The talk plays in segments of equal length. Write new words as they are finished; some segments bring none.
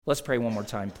Let's pray one more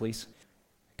time, please.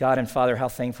 God and Father, how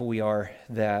thankful we are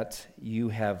that you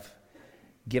have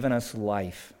given us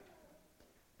life,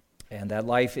 and that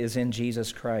life is in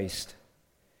Jesus Christ.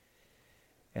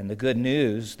 And the good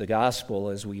news, the gospel,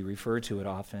 as we refer to it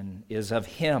often, is of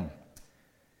Him.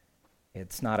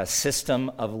 It's not a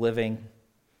system of living.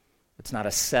 It's not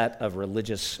a set of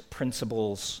religious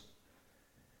principles.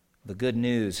 The good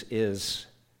news is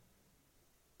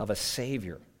of a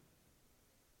Savior,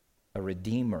 a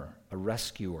Redeemer, a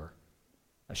Rescuer,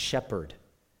 a Shepherd,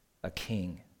 a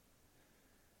King.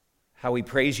 How we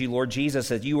praise you, Lord Jesus,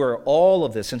 that you are all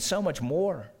of this and so much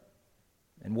more.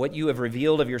 And what you have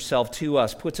revealed of yourself to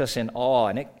us puts us in awe,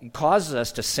 and it causes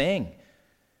us to sing.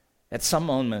 At some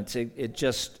moments, it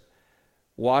just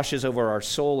washes over our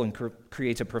soul and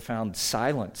creates a profound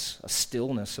silence, a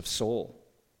stillness of soul.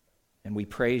 And we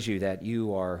praise you that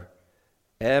you are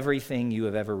everything you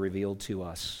have ever revealed to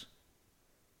us.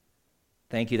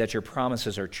 Thank you that your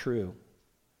promises are true,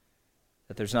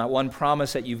 that there's not one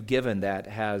promise that you've given that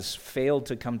has failed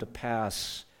to come to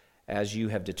pass as you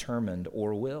have determined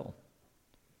or will.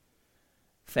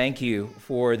 Thank you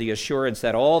for the assurance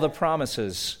that all the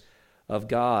promises of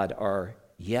God are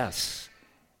yes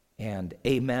and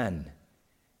amen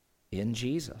in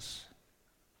Jesus.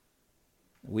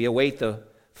 We await the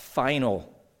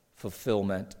final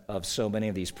fulfillment of so many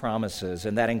of these promises,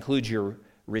 and that includes your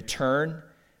return.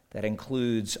 That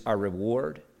includes our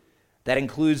reward. That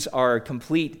includes our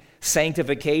complete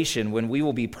sanctification when we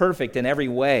will be perfect in every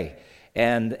way.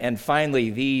 And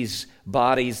finally, these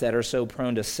bodies that are so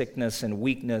prone to sickness and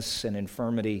weakness and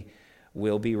infirmity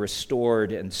will be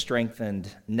restored and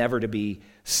strengthened, never to be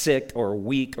sick or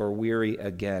weak or weary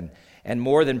again. And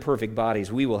more than perfect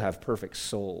bodies, we will have perfect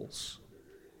souls.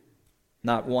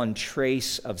 Not one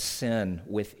trace of sin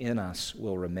within us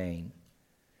will remain.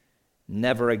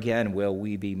 Never again will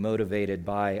we be motivated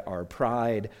by our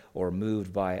pride or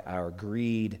moved by our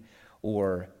greed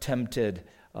or tempted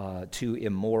to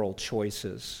immoral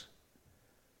choices.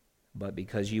 But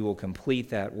because you will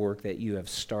complete that work that you have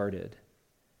started,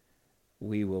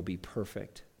 we will be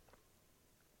perfect.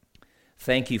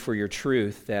 Thank you for your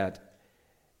truth that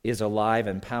is alive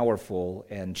and powerful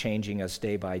and changing us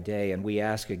day by day. And we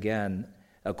ask again,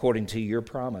 according to your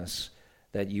promise,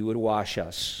 that you would wash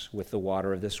us with the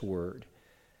water of this word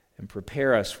and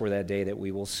prepare us for that day that we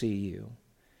will see you.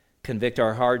 Convict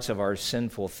our hearts of our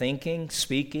sinful thinking,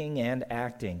 speaking, and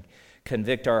acting.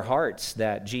 Convict our hearts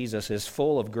that Jesus is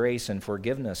full of grace and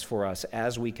forgiveness for us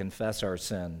as we confess our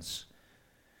sins.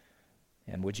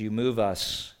 And would you move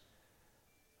us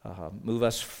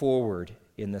forward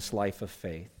in this life of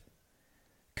faith.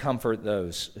 Comfort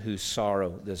those who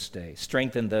sorrow this day.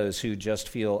 Strengthen those who just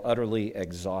feel utterly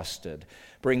exhausted.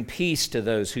 Bring peace to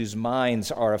those whose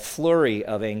minds are a flurry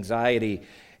of anxiety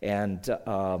and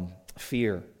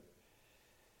fear.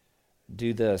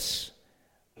 Do this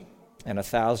and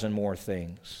 1,000 more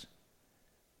things.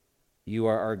 You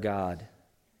are our God,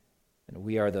 and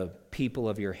we are the people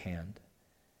of your hand.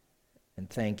 And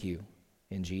thank you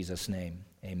in Jesus' name.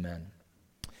 Amen.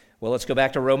 Well, let's go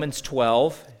back to Romans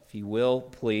 12, if you will,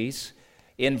 please.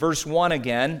 In verse 1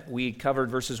 again, we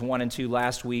covered verses 1 and 2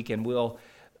 last week, and we'll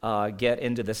get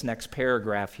into this next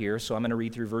paragraph here. So I'm going to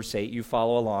read through verse 8. You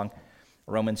follow along.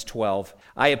 Romans 12.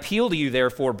 I appeal to you,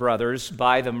 therefore, brothers,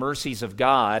 by the mercies of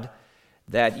God,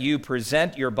 that you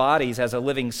present your bodies as a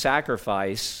living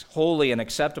sacrifice, holy and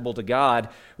acceptable to God,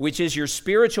 which is your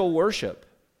spiritual worship.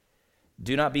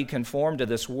 Do not be conformed to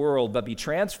this world, but be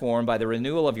transformed by the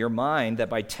renewal of your mind, that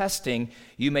by testing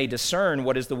you may discern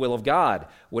what is the will of God,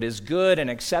 what is good and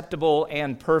acceptable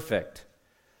and perfect.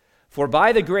 For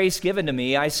by the grace given to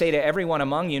me, I say to everyone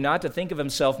among you not to think of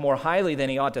himself more highly than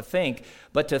he ought to think,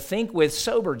 but to think with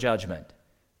sober judgment,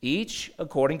 each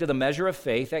according to the measure of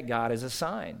faith that God has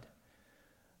assigned.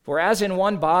 For as in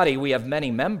one body we have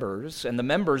many members, and the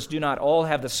members do not all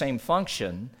have the same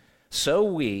function, so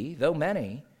we, though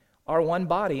many, are one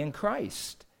body in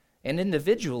Christ, and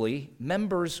individually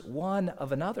members one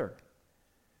of another.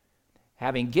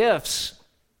 Having gifts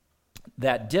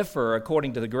that differ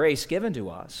according to the grace given to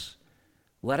us,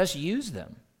 let us use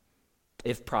them.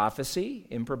 If prophecy,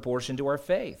 in proportion to our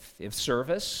faith. If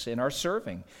service, in our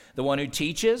serving. The one who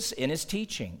teaches, in his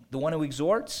teaching. The one who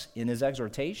exhorts, in his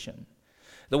exhortation.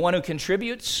 The one who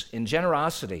contributes, in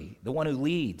generosity. The one who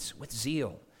leads, with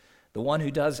zeal. The one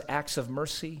who does acts of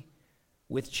mercy,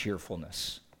 with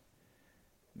cheerfulness.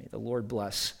 May the Lord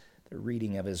bless the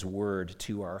reading of his word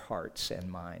to our hearts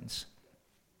and minds.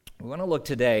 We want to look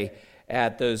today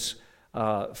at those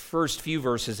first few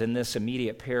verses in this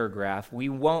immediate paragraph. We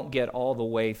won't get all the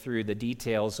way through the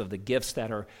details of the gifts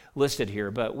that are listed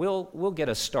here, but we'll get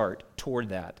a start toward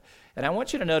that. And I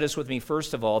want you to notice with me,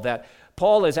 first of all, that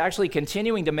Paul is actually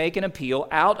continuing to make an appeal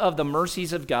out of the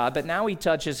mercies of God, but now he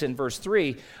touches in verse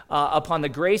 3 upon the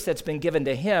grace that's been given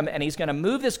to him, and he's going to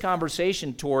move this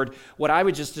conversation toward what I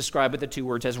would just describe with the two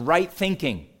words as right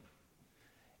thinking.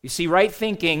 You see, right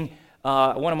thinking,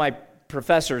 one of my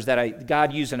professors that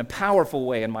God used in a powerful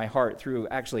way in my heart through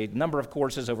actually a number of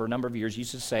courses over a number of years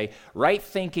used to say, right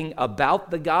thinking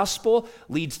about the gospel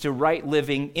leads to right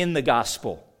living in the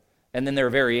gospel. And then there are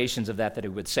variations of that he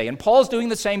would say. And Paul's doing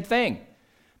the same thing.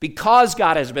 Because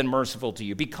God has been merciful to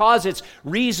you, because it's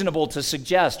reasonable to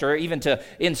suggest or even to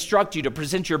instruct you to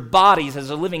present your bodies as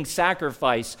a living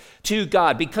sacrifice to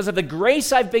God, because of the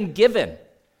grace I've been given.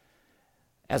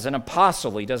 As an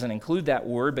apostle, he doesn't include that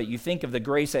word, but you think of the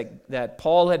grace that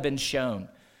Paul had been shown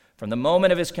from the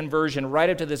moment of his conversion right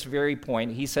up to this very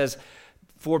point. He says,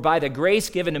 "For by the grace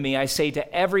given to me, I say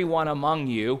to everyone among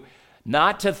you,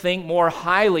 not to think more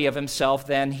highly of himself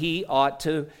than he ought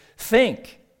to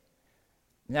think."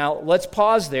 Now, let's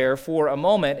pause there for a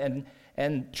moment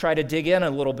and try to dig in a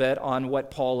little bit on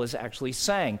what Paul is actually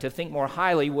saying. To think more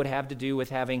highly would have to do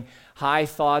with having high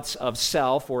thoughts of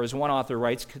self, or as one author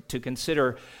writes, to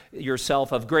consider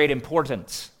yourself of great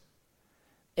importance.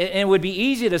 And it would be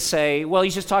easy to say, well,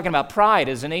 he's just talking about pride,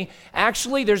 isn't he?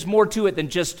 Actually, there's more to it than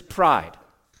just pride.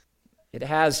 It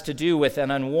has to do with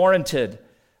an unwarranted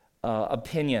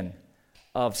opinion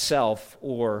of self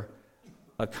or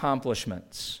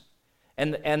accomplishments.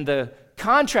 And the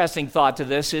contrasting thought to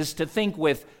this is to think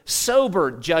with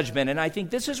sober judgment. And I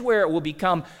think this is where it will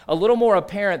become a little more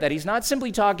apparent that he's not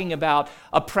simply talking about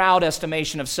a proud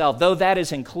estimation of self, though that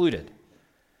is included.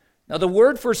 Now, the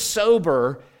word for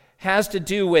sober has to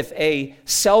do with a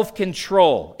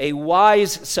self-control, a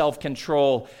wise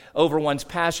self-control over one's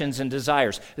passions and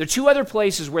desires. There are two other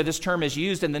places where this term is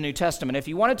used in the New Testament. If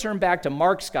you want to turn back to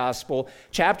Mark's Gospel,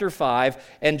 chapter 5,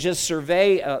 and just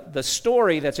survey the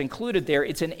story that's included there,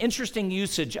 it's an interesting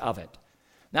usage of it.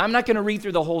 Now, I'm not going to read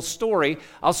through the whole story.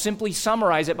 I'll simply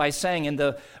summarize it by saying in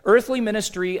the earthly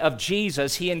ministry of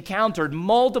Jesus, he encountered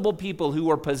multiple people who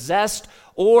were possessed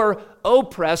or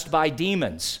oppressed by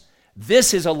demons.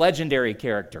 This is a legendary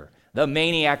character, the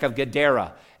maniac of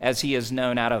Gadara, as he is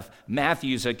known out of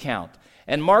Matthew's account.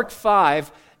 And Mark 5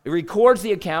 records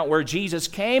the account where Jesus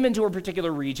came into a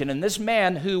particular region, and this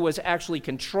man who was actually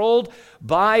controlled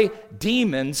by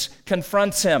demons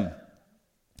confronts him.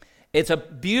 It's a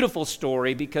beautiful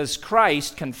story because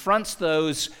Christ confronts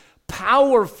those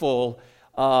powerful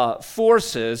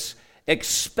forces,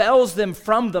 expels them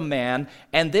from the man,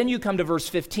 and then you come to verse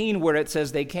 15 where it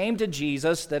says they came to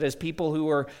Jesus, that is people who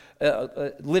were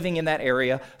living in that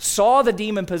area, saw the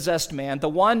demon-possessed man, the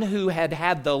one who had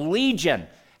had the legion.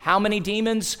 How many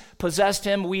demons possessed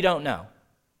him? We don't know.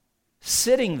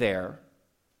 Sitting there,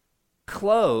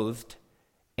 clothed,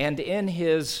 and in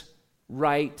his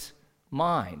right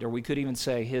mind, or we could even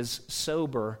say his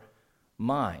sober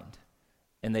mind,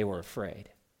 and they were afraid.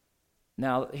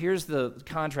 Now, here's the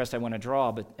contrast I want to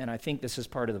draw, and I think this is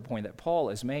part of the point that Paul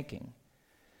is making.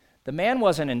 The man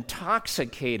wasn't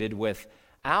intoxicated with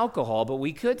alcohol, but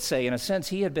we could say, in a sense,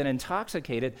 he had been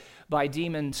intoxicated by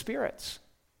demon spirits.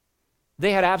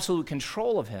 They had absolute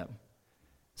control of him.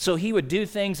 So he would do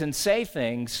things and say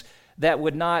things that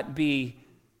would not be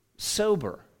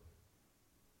sober.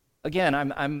 Again,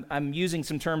 I'm using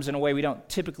some terms in a way we don't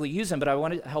typically use them, but I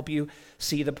want to help you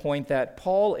see the point that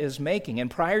Paul is making. And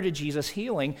prior to Jesus'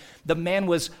 healing, the man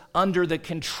was under the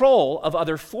control of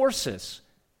other forces.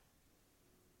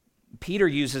 Peter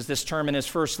uses this term in his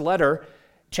first letter,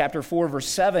 chapter 4, verse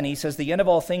 7. He says, "The end of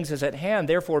all things is at hand,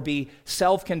 therefore be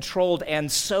self-controlled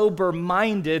and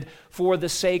sober-minded for the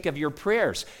sake of your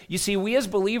prayers." You see, we as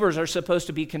believers are supposed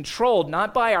to be controlled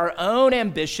not by our own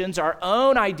ambitions, our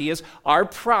own ideas, our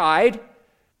pride.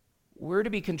 We're to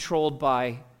be controlled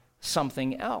by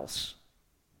something else.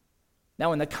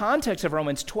 Now, in the context of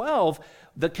Romans 12,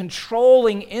 the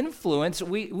controlling influence,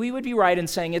 we would be right in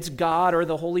saying it's God or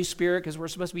the Holy Spirit because we're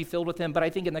supposed to be filled with him. But I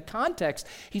think in the context,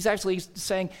 he's actually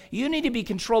saying you need to be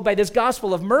controlled by this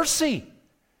gospel of mercy.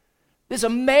 This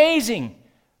amazing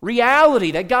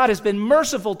reality that God has been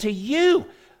merciful to you.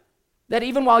 That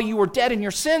even while you were dead in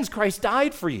your sins, Christ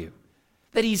died for you.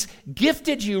 That he's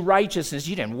gifted you righteousness.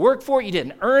 You didn't work for it. You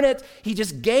didn't earn it. He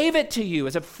just gave it to you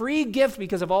as a free gift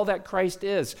because of all that Christ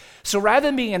is. So rather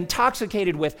than being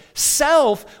intoxicated with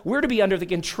self, we're to be under the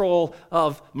control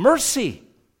of mercy.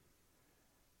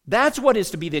 That's what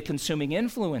is to be the consuming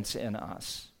influence in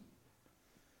us.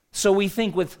 So we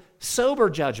think with sober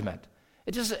judgment.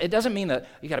 It doesn't mean that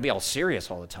you got to be all serious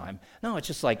all the time. No, it's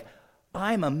just like,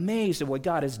 I'm amazed at what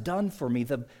God has done for me.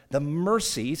 The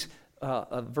mercies,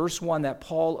 verse 1 that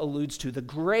Paul alludes to, the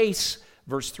grace,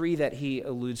 verse 3 that he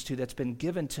alludes to, that's been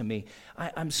given to me.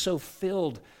 I'm so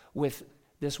filled with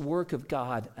this work of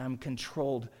God. I'm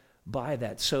controlled by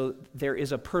that. So there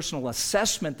is a personal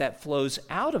assessment that flows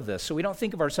out of this. So we don't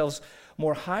think of ourselves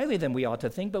more highly than we ought to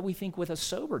think, but we think with a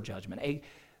sober judgment, a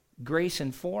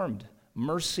grace-informed,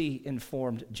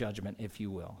 mercy-informed judgment, if you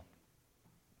will.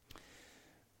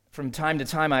 From time to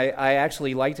time, I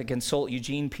actually like to consult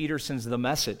Eugene Peterson's The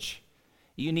Message.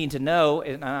 You need to know,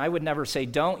 and I would never say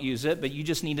don't use it, but you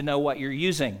just need to know what you're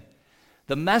using.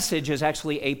 The Message is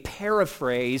actually a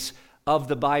paraphrase of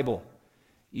the Bible.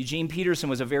 Eugene Peterson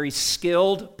was a very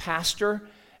skilled pastor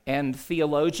and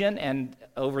theologian, and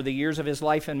over the years of his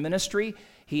life and ministry,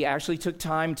 he actually took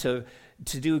time to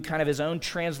do kind of his own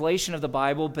translation of the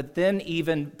Bible, but then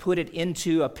even put it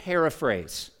into a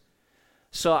paraphrase.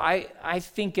 So I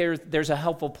think there's a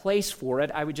helpful place for it.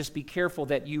 I would just be careful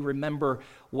that you remember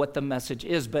what the message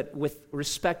is. But with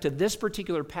respect to this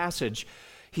particular passage,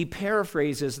 he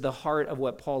paraphrases the heart of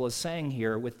what Paul is saying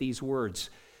here with these words.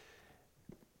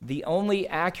 The only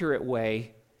accurate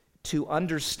way to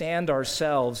understand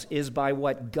ourselves is by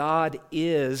what God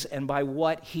is and by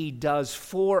what he does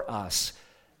for us,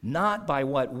 not by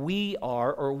what we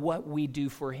are or what we do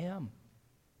for him.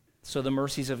 So the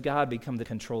mercies of God become the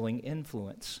controlling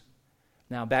influence.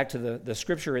 Now back to the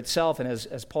scripture itself, and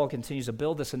as Paul continues to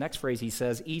build this, the next phrase he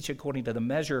says, each according to the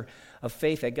measure of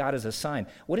faith that God has assigned.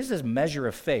 What is this measure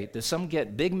of faith? Does some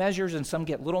get big measures and some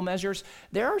get little measures?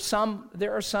 There are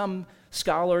some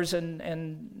scholars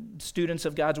and students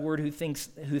of God's word who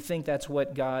think that's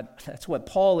what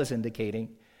Paul is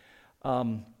indicating,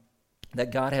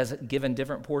 that God has given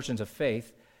different portions of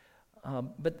faith.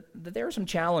 But there are some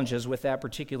challenges with that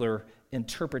particular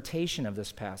interpretation of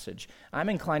this passage. I'm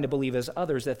inclined to believe, as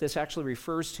others, that this actually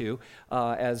refers to,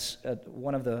 as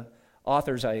one of the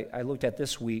authors I looked at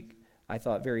this week, I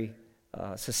thought very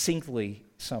succinctly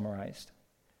summarized.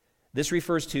 This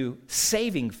refers to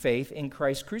saving faith in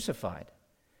Christ crucified.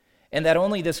 And that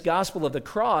only this gospel of the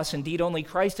cross, indeed only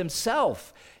Christ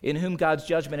himself, in whom God's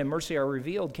judgment and mercy are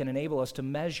revealed, can enable us to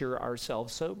measure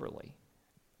ourselves soberly.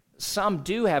 Some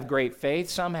do have great faith,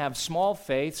 some have small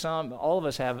faith, all of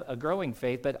us have a growing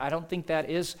faith, but I don't think that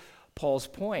is Paul's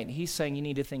point. He's saying you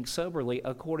need to think soberly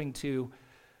according to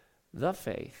the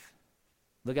faith,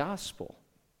 the gospel.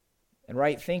 And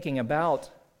right thinking about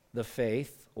the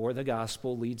faith or the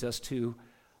gospel leads us to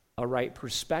a right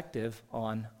perspective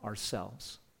on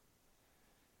ourselves.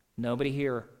 Nobody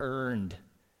here earned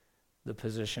the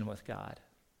position with God.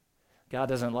 God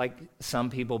doesn't like some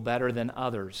people better than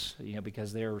others,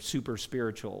 because they're super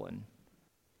spiritual, and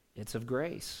it's of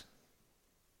grace.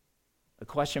 The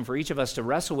question for each of us to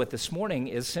wrestle with this morning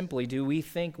is simply, do we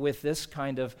think with this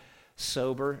kind of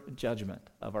sober judgment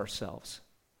of ourselves?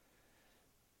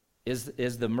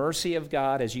 Is the mercy of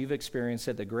God, as you've experienced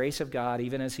it, the grace of God,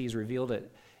 even as he's revealed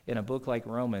it in a book like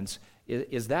Romans,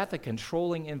 is that the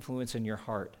controlling influence in your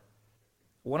heart?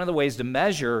 One of the ways to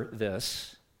measure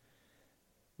this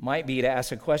might be to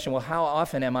ask a question, well, how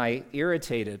often am I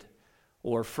irritated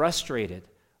or frustrated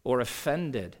or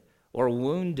offended or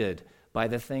wounded by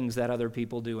the things that other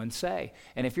people do and say?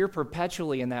 And if you're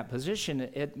perpetually in that position,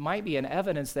 it might be an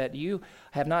evidence that you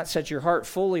have not set your heart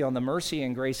fully on the mercy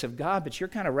and grace of God, but you're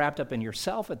kind of wrapped up in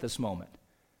yourself at this moment.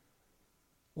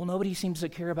 Well, nobody seems to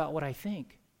care about what I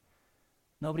think.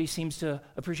 Nobody seems to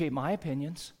appreciate my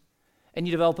opinions. And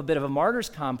you develop a bit of a martyr's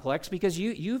complex because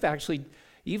you've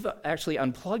actually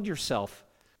unplugged yourself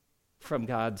from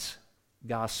God's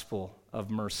gospel of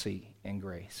mercy and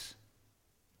grace.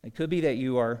 It could be that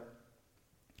you are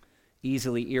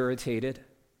easily irritated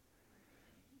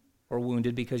or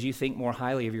wounded because you think more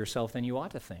highly of yourself than you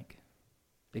ought to think.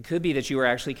 It could be that you are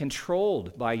actually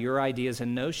controlled by your ideas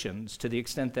and notions to the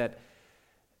extent that,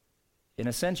 in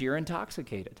a sense, you're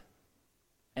intoxicated.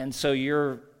 And so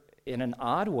you're, in an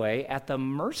odd way, at the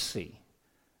mercy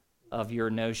of your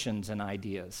notions and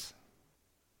ideas.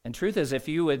 And truth is, if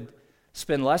you would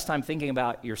spend less time thinking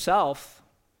about yourself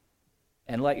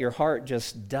and let your heart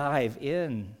just dive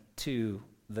into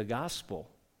the gospel,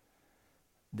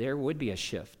 there would be a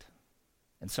shift.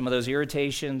 And some of those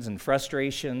irritations and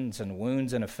frustrations and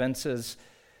wounds and offenses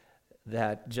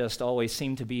that just always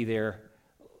seem to be there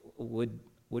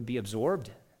would be absorbed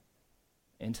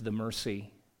into the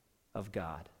mercy of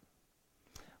God.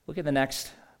 Look at the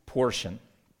next portion.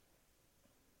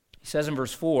 He says in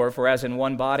verse 4, "For as in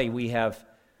one body we have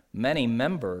many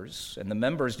members, and the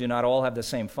members do not all have the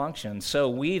same function, so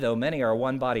we, though many, are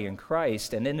one body in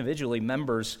Christ, and individually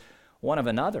members one of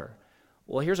another.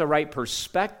 Well, here's a right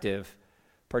perspective,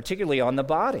 particularly on the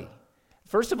body.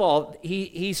 First of all,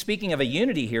 he's speaking of a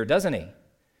unity here, doesn't he?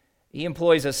 He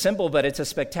employs a simple, but it's a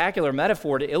spectacular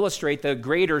metaphor to illustrate the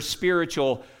greater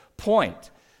spiritual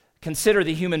point. Consider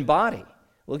the human body.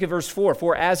 Look at verse 4.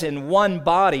 For as in one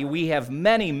body we have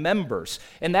many members.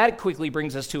 And that quickly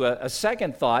brings us to a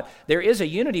second thought. There is a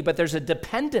unity, but there's a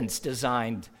dependence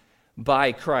designed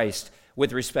by Christ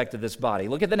with respect to this body.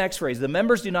 Look at the next phrase. The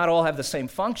members do not all have the same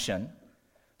function.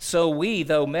 So we,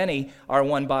 though many, are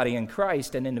one body in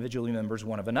Christ and individually members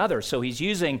one of another. So he's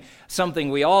using something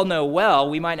we all know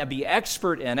well. We might not be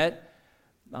expert in it.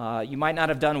 You might not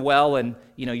have done well in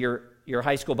your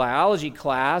high school biology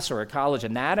class or a college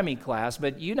anatomy class,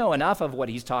 but you know enough of what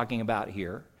he's talking about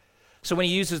here. So when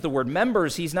he uses the word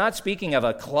members, he's not speaking of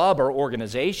a club or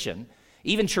organization.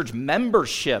 Even church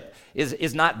membership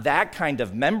is not that kind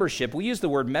of membership. We use the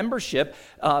word membership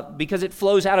because it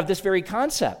flows out of this very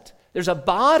concept. There's a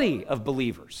body of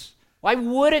believers. Why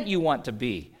wouldn't you want to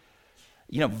be,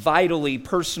 vitally,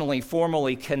 personally,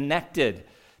 formally connected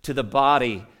to the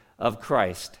body of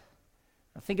Christ?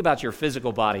 Now think about your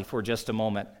physical body for just a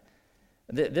moment.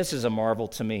 This is a marvel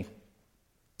to me.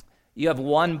 You have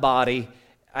one body,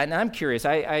 and I'm curious.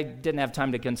 I didn't have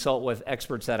time to consult with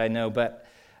experts that I know, but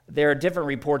there are different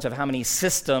reports of how many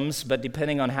systems, but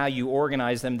depending on how you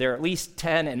organize them, there are at least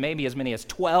 10 and maybe as many as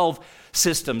 12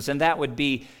 systems. And that would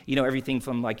be, everything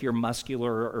from like your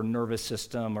muscular or nervous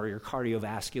system or your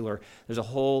cardiovascular. There's a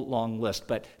whole long list,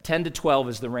 but 10 to 12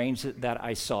 is the range that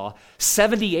I saw.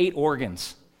 78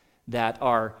 organs that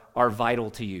are vital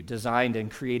to you, designed and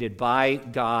created by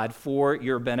God for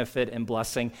your benefit and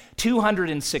blessing.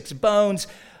 206 bones,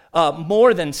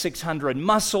 more than 600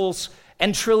 muscles,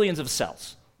 and trillions of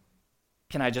cells.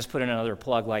 Can I just put in another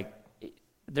plug?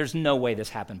 There's no way this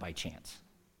happened by chance.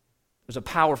 There's a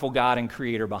powerful God and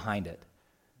creator behind it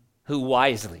who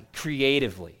wisely,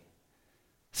 creatively,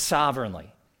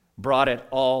 sovereignly brought it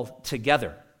all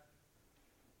together.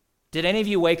 Did any of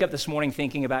you wake up this morning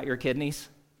thinking about your kidneys?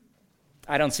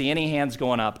 I don't see any hands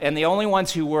going up. And the only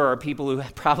ones who were are people who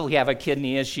probably have a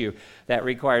kidney issue that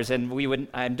requires, and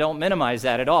I don't minimize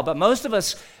that at all, but most of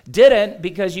us didn't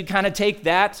because you kind of take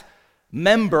that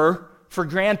member for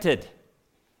granted.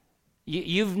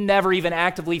 You've never even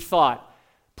actively thought,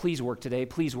 please work today,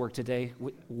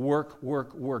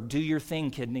 work, do your thing,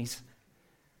 kidneys.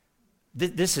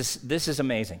 This is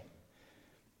amazing.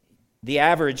 The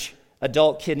average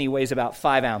adult kidney weighs about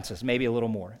 5 ounces, maybe a little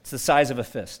more. It's the size of a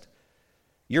fist.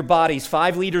 Your body's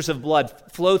 5 liters of blood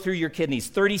flow through your kidneys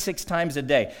 36 times a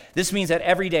day. This means that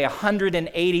every day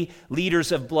 180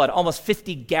 liters of blood, almost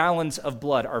 50 gallons of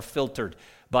blood are filtered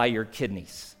by your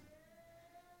kidneys.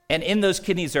 And in those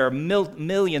kidneys there are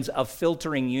millions of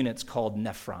filtering units called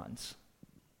nephrons.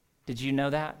 Did you know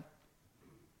that?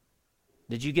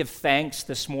 Did you give thanks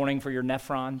this morning for your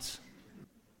nephrons?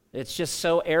 It's just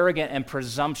so arrogant and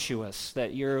presumptuous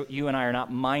that you and I are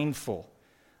not mindful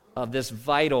of this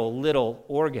vital little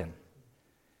organ.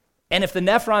 And if the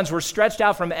nephrons were stretched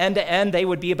out from end to end, they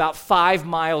would be about 5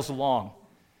 miles long.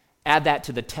 Add that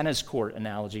to the tennis court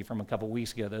analogy from a couple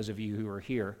weeks ago, those of you who were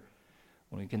here,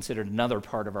 when we considered another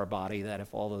part of our body that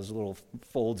if all those little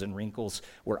folds and wrinkles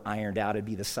were ironed out, it'd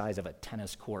be the size of a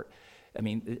tennis court. I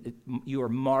mean, you are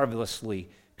marvelously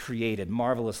created,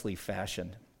 marvelously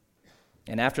fashioned.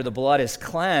 And after the blood is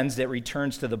cleansed, it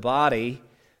returns to the body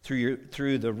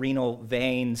through the renal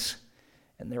veins,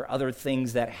 and there are other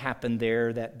things that happen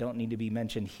there that don't need to be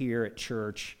mentioned here at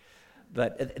church.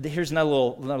 But here's another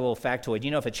little factoid.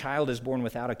 If a child is born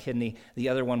without a kidney, the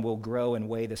other one will grow and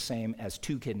weigh the same as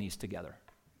 2 kidneys together.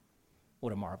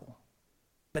 What a marvel.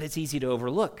 But it's easy to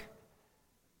overlook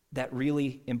that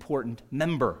really important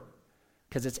member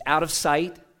because it's out of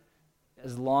sight.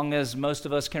 As long as most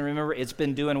of us can remember, it's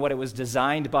been doing what it was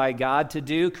designed by God to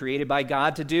do, created by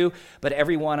God to do, but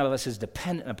every one of us is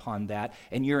dependent upon that,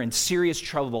 and you're in serious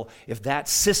trouble if that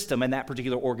system and that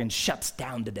particular organ shuts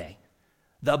down today.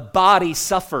 The body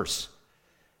suffers.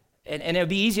 And it would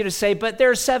be easy to say, but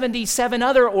there are 77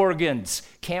 other organs.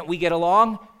 Can't we get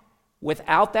along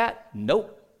without that?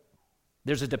 Nope.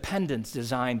 There's a dependence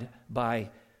designed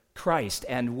by Christ.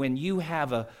 And when you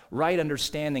have a right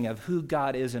understanding of who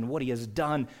God is and what he has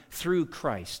done through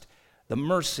Christ, the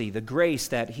mercy, the grace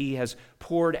that he has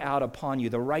poured out upon you,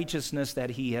 the righteousness that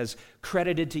he has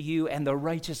credited to you, and the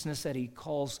righteousness that he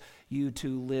calls you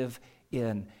to live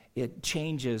in, it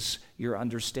changes your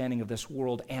understanding of this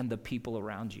world and the people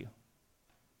around you.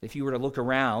 If you were to look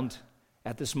around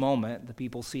at this moment, the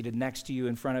people seated next to you,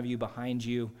 in front of you, behind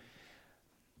you,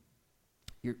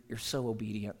 you're so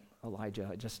obedient, Elijah.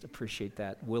 I just appreciate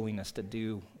that willingness to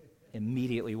do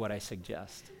immediately what I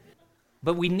suggest.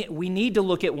 But we need to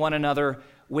look at one another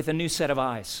with a new set of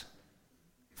eyes.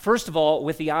 First of all,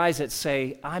 with the eyes that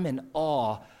say, I'm in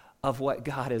awe of what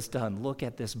God has done. Look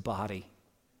at this body.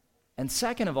 And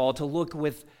second of all, to look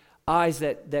with eyes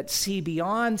that see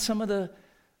beyond some of the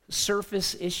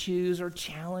surface issues or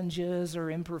challenges or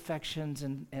imperfections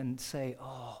and say,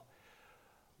 oh,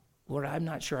 Lord, I'm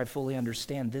not sure I fully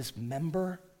understand this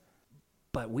member,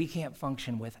 but we can't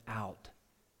function without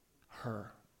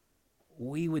her.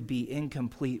 We would be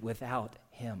incomplete without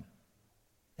him.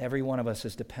 Every one of us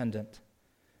is dependent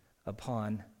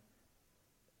upon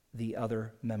the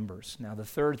other members. Now, the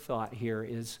third thought here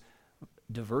is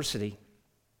diversity.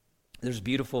 There's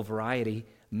beautiful variety,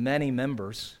 many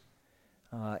members,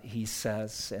 he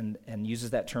says, and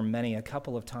uses that term many a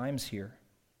couple of times here.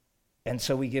 And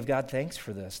so we give God thanks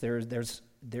for this.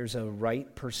 There's a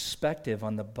right perspective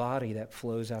on the body that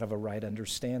flows out of a right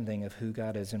understanding of who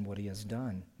God is and what he has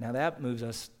done. Now that moves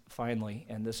us finally,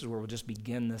 and this is where we'll just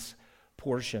begin this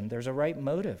portion. There's a right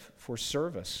motive for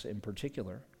service in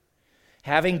particular.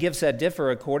 Having gifts that differ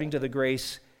according to the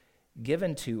grace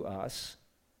given to us.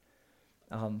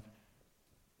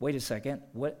 Wait a second.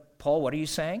 Paul, what are you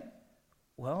saying?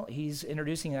 Well, he's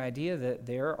introducing the idea that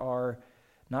there are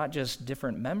not just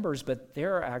different members, but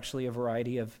there are actually a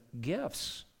variety of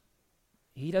gifts.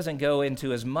 He doesn't go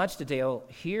into as much detail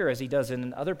here as he does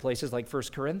in other places like 1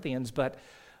 Corinthians, but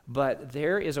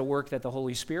there is a work that the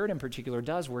Holy Spirit in particular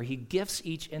does where he gifts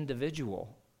each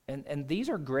individual. And these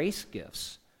are grace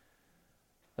gifts.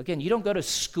 Again, you don't go to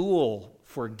school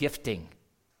for gifting.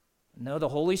 No, the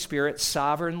Holy Spirit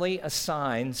sovereignly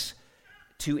assigns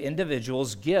to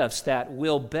individuals gifts that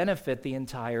will benefit the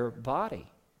entire body.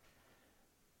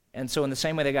 And so in the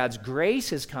same way that God's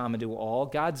grace is common to all,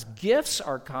 God's gifts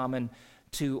are common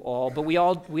to all, but we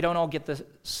don't all get the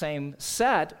same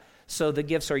set, so the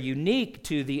gifts are unique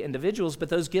to the individuals, but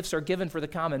those gifts are given for the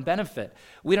common benefit.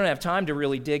 We don't have time to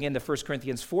really dig into 1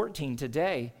 Corinthians 14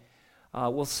 today.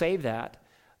 We'll save that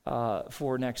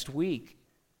for next week,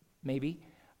 maybe.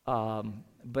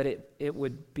 But it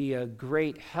would be a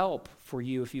great help for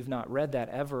you if you've not read that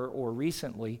ever or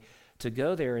recently to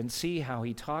go there and see how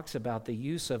he talks about the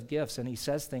use of gifts. And he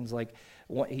says things like,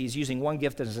 he's using one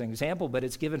gift as an example, but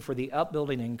it's given for the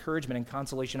upbuilding and encouragement and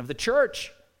consolation of the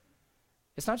church.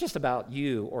 It's not just about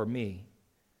you or me.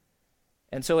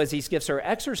 And so as these gifts are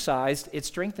exercised, it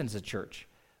strengthens the church,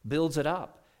 builds it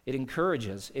up, it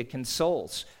encourages, it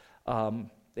consoles,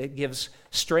 it gives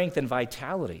strength and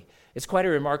vitality. It's quite a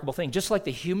remarkable thing. Just like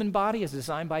the human body is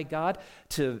designed by God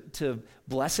to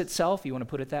bless itself, you want to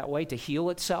put it that way, to heal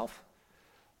itself,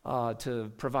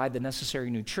 to provide the necessary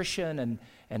nutrition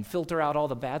and filter out all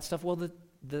the bad stuff, well,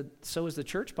 so is the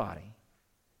church body.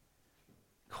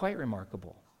 Quite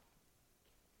remarkable.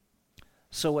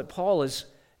 So what Paul is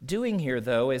doing here,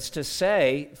 though, is to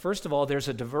say, first of all, there's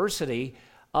a diversity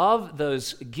of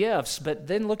those gifts, but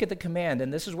then look at the command,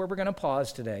 and this is where we're going to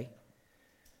pause today.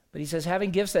 But he says,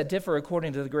 having gifts that differ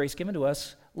according to the grace given to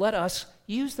us, let us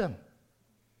use them.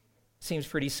 Seems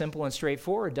pretty simple and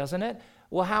straightforward, doesn't it?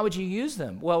 Well, how would you use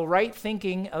them? Well, right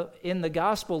thinking in the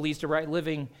gospel leads to right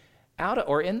living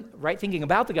right thinking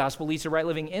about the gospel leads to right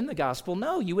living in the gospel.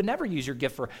 No, you would never use your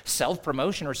gift for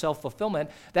self-promotion or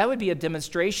self-fulfillment. That would be a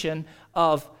demonstration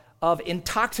of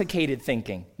intoxicated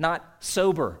thinking, not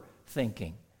sober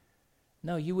thinking.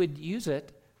 No, you would use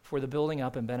it for the building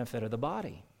up and benefit of the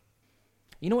body.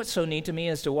 You know what's so neat to me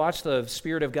is to watch the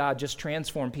Spirit of God just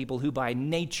transform people who by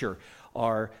nature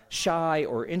are shy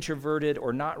or introverted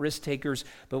or not risk takers,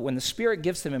 but when the Spirit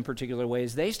gifts them in particular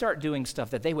ways, they start doing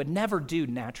stuff that they would never do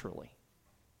naturally.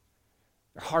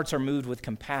 Their hearts are moved with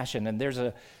compassion, and there's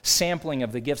a sampling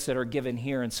of the gifts that are given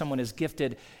here, and someone is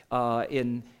gifted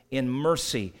in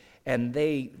mercy, and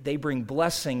they bring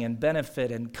blessing and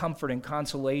benefit and comfort and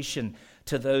consolation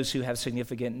to those who have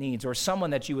significant needs, or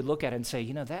someone that you would look at and say,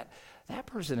 you know, that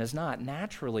person is not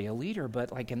naturally a leader,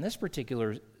 but like in this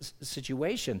particular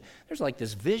situation, there's like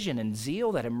this vision and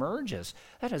zeal that emerges.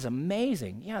 That is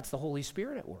amazing. Yeah, it's the Holy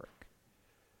Spirit at work.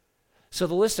 So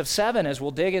the list of 7, as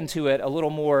we'll dig into it a little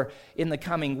more in the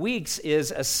coming weeks,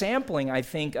 is a sampling, I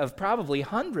think, of probably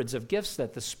hundreds of gifts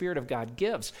that the Spirit of God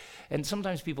gives. And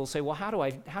sometimes people say, well, how do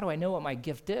I know what my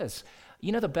gift is?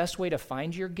 You know the best way to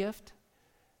find your gift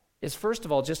is, first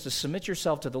of all, just to submit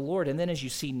yourself to the Lord, and then as you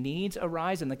see needs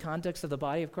arise in the context of the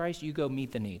body of Christ, you go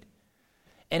meet the need.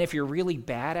 And if you're really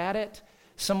bad at it,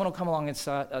 someone will come along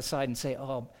aside and say,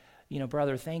 oh, you know,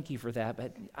 brother, thank you for that,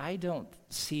 but I don't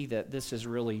see that this is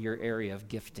really your area of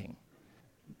gifting.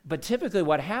 But typically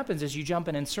what happens is you jump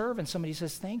in and serve, and somebody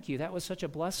says, thank you, that was such a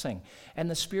blessing. And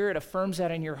the Spirit affirms that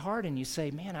in your heart, and you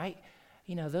say, man,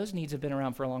 those needs have been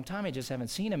around for a long time. I just haven't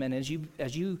seen them. And as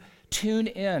you tune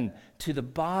in to the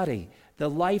body, the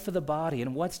life of the body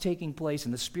and what's taking place,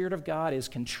 and the Spirit of God is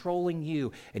controlling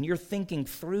you, and you're thinking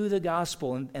through the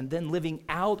gospel and then living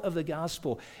out of the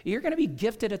gospel, you're going to be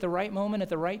gifted at the right moment, at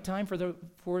the right time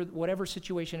for whatever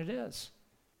situation it is.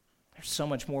 There's so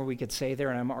much more we could say there,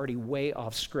 and I'm already way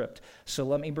off script. So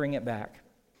let me bring it back.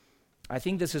 I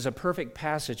think this is a perfect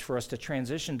passage for us to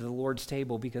transition to the Lord's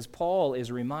table, because Paul is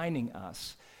reminding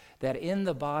us that in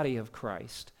the body of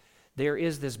Christ, there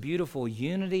is this beautiful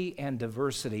unity and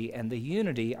diversity, and the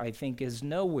unity, I think, is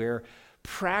nowhere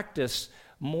practiced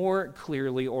more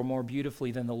clearly or more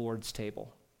beautifully than the Lord's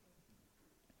table.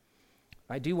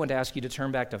 I do want to ask you to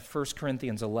turn back to 1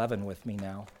 Corinthians 11 with me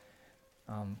now.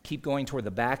 Keep going toward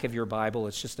the back of your Bible.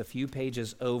 It's just a few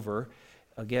pages over.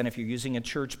 Again, if you're using a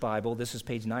church Bible, this is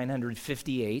page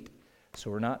 958,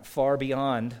 so we're not far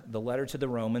beyond the letter to the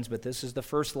Romans, but this is the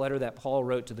first letter that Paul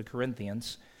wrote to the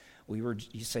Corinthians. You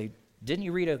say, didn't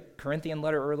you read a Corinthian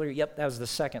letter earlier? Yep, that was the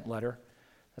second letter.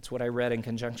 That's what I read in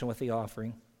conjunction with the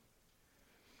offering.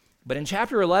 But in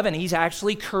chapter 11, he's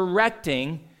actually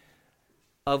correcting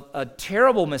a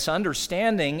terrible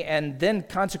misunderstanding, and then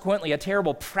consequently a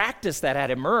terrible practice that had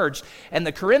emerged. And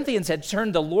the Corinthians had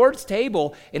turned the Lord's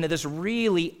table into this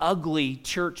really ugly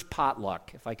church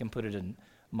potluck, if I can put it in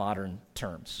modern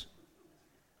terms.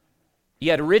 You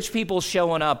had rich people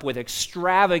showing up with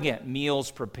extravagant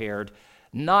meals prepared,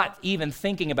 not even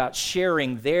thinking about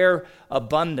sharing their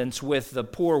abundance with the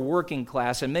poor working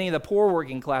class. And many of the poor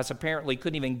working class apparently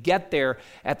couldn't even get there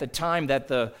at the time that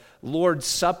the Lord's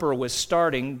Supper was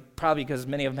starting, probably because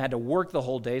many of them had to work the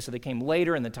whole day, so they came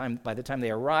later, and by the time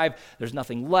they arrived, there's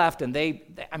nothing left, and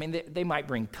they might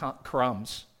bring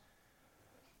crumbs.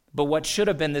 But what should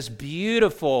have been this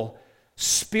beautiful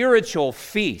spiritual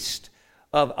feast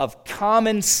of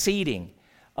common seating,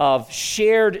 of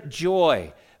shared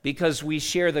joy, because we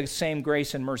share the same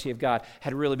grace and mercy of God,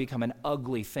 had really become an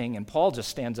ugly thing. And Paul just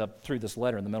stands up through this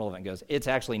letter in the middle of it and goes, it's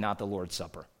actually not the Lord's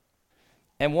Supper.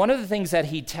 And one of the things that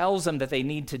he tells them that they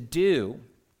need to do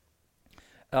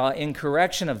in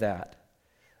correction of that,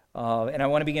 and I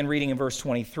want to begin reading in verse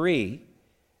 23,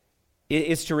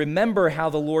 is to remember how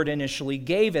the Lord initially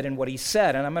gave it and what he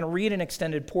said. And I'm going to read an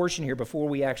extended portion here before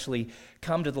we actually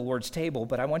come to the Lord's table,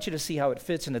 but I want you to see how it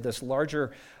fits into this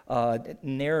larger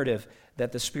narrative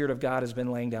that the Spirit of God has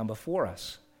been laying down before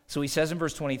us. So he says in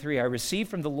verse 23, I received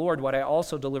from the Lord what I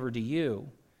also delivered to you,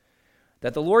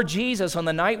 that the Lord Jesus, on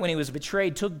the night when he was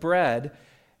betrayed, took bread,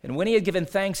 and when he had given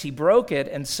thanks, he broke it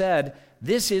and said,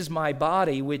 this is my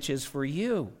body, which is for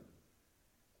you.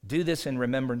 Do this in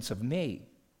remembrance of me.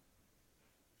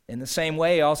 In the same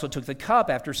way, he also took the cup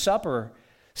after supper,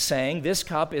 saying, this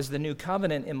cup is the new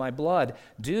covenant in my blood.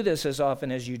 Do this as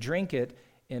often as you drink it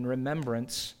in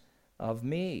remembrance of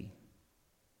me.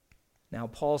 Now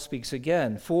Paul speaks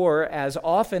again, for as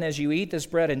often as you eat this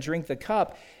bread and drink the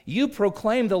cup, you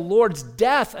proclaim the Lord's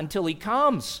death until he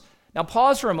comes. Now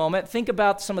pause for a moment, think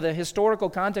about some of the historical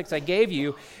context I gave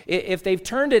you. If they've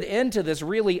turned it into this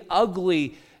really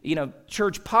ugly,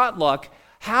 church potluck,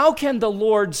 how can the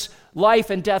Lord's life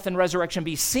and death and resurrection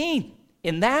be seen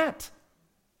in that?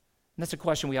 And that's a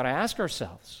question we ought to ask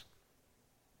ourselves.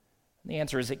 And the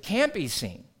answer is it can't be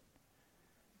seen.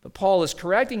 But Paul is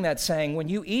correcting that, saying, when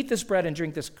you eat this bread and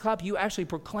drink this cup, you actually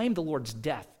proclaim the Lord's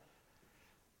death.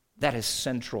 That is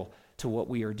central to what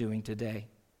we are doing today.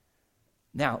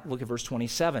 Now, look at verse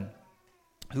 27.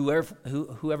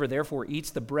 Whoever therefore eats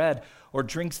the bread or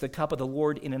drinks the cup of the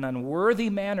Lord in an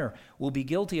unworthy manner will be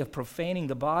guilty of profaning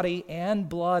the body and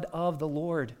blood of the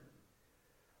Lord.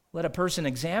 Let a person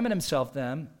examine himself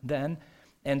then,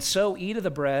 and so eat of the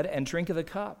bread and drink of the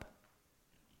cup.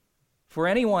 For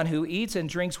anyone who eats and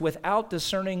drinks without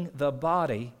discerning the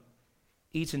body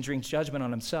eats and drinks judgment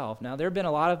on himself. Now, there have been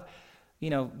a lot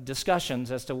of, discussions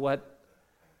as to what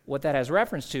that has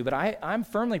reference to, but I'm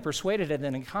firmly persuaded that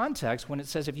in context, when it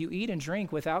says if you eat and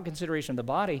drink without consideration of the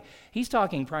body, he's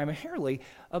talking primarily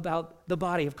about the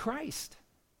body of Christ.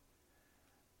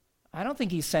 I don't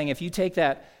think he's saying if you take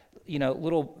that,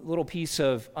 little piece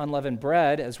of unleavened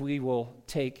bread, as we will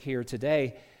take here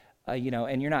today,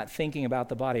 and you're not thinking about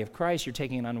the body of Christ, you're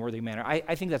taking an unworthy manner.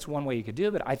 I think that's one way you could do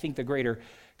it, but I think the greater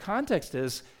context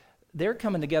is they're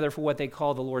coming together for what they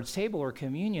call the Lord's table or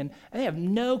communion, and they have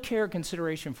no care or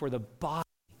consideration for the body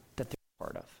that they're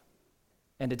part of.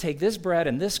 And to take this bread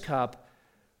and this cup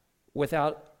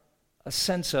without a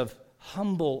sense of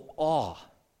humble awe,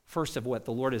 first of what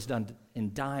the Lord has done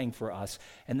in dying for us,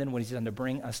 and then what he's done to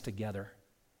bring us together,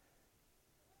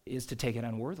 is to take it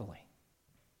unworthily.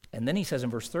 And then he says in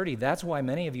verse 30, that's why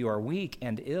many of you are weak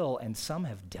and ill, and some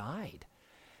have died.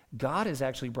 God has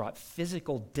actually brought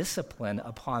physical discipline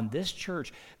upon this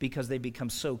church because they become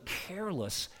so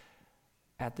careless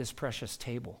at this precious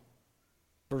table.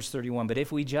 Verse 31, but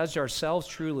if we judged ourselves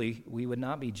truly, we would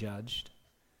not be judged.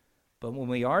 But when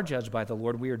we are judged by the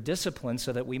Lord, we are disciplined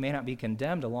so that we may not be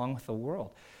condemned along with the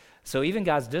world. So even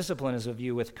God's discipline is a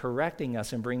view with correcting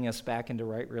us and bringing us back into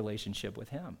right relationship with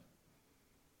him.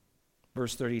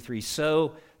 Verse 33,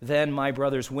 so then, my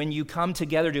brothers, when you come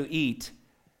together to eat,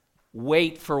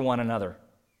 wait for one another.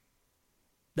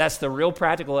 That's the real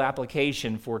practical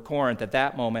application for Corinth at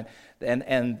that moment.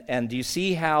 And do you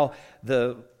see how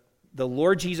the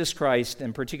Lord Jesus Christ,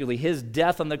 and particularly his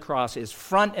death on the cross, is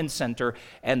front and center,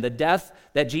 and the death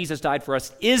that Jesus died for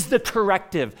us is the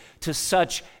corrective to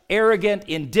such arrogant,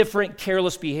 indifferent,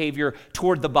 careless behavior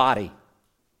toward the body.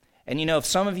 And you know, if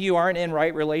some of you aren't in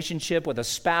right relationship with a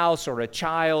spouse or a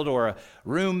child or a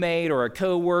roommate or a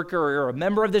coworker or a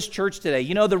member of this church today,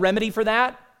 you know the remedy for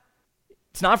that?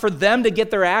 It's not for them to get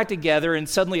their act together and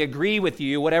suddenly agree with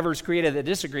you, whatever's created the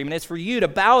disagreement. It's for you to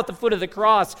bow at the foot of the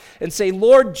cross and say,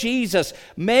 Lord Jesus,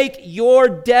 make your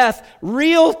death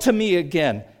real to me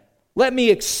again. Let me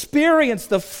experience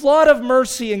the flood of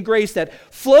mercy and grace that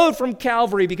flowed from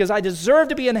Calvary because I deserve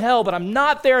to be in hell, but I'm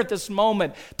not there at this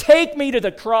moment. Take me to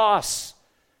the cross,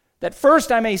 that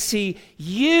first I may see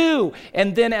you,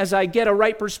 and then as I get a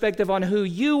right perspective on who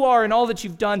you are and all that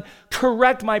you've done,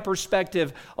 correct my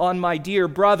perspective on my dear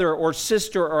brother or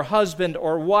sister or husband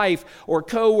or wife or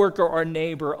coworker or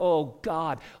neighbor. Oh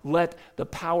God, let the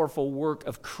powerful work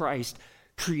of Christ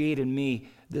create in me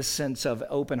this sense of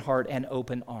open heart and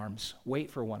open arms.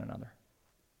 Wait for one another.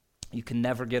 You can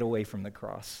never get away from the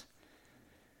cross,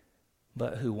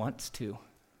 but who wants to?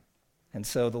 And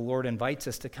so the Lord invites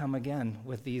us to come again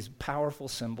with these powerful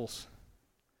symbols.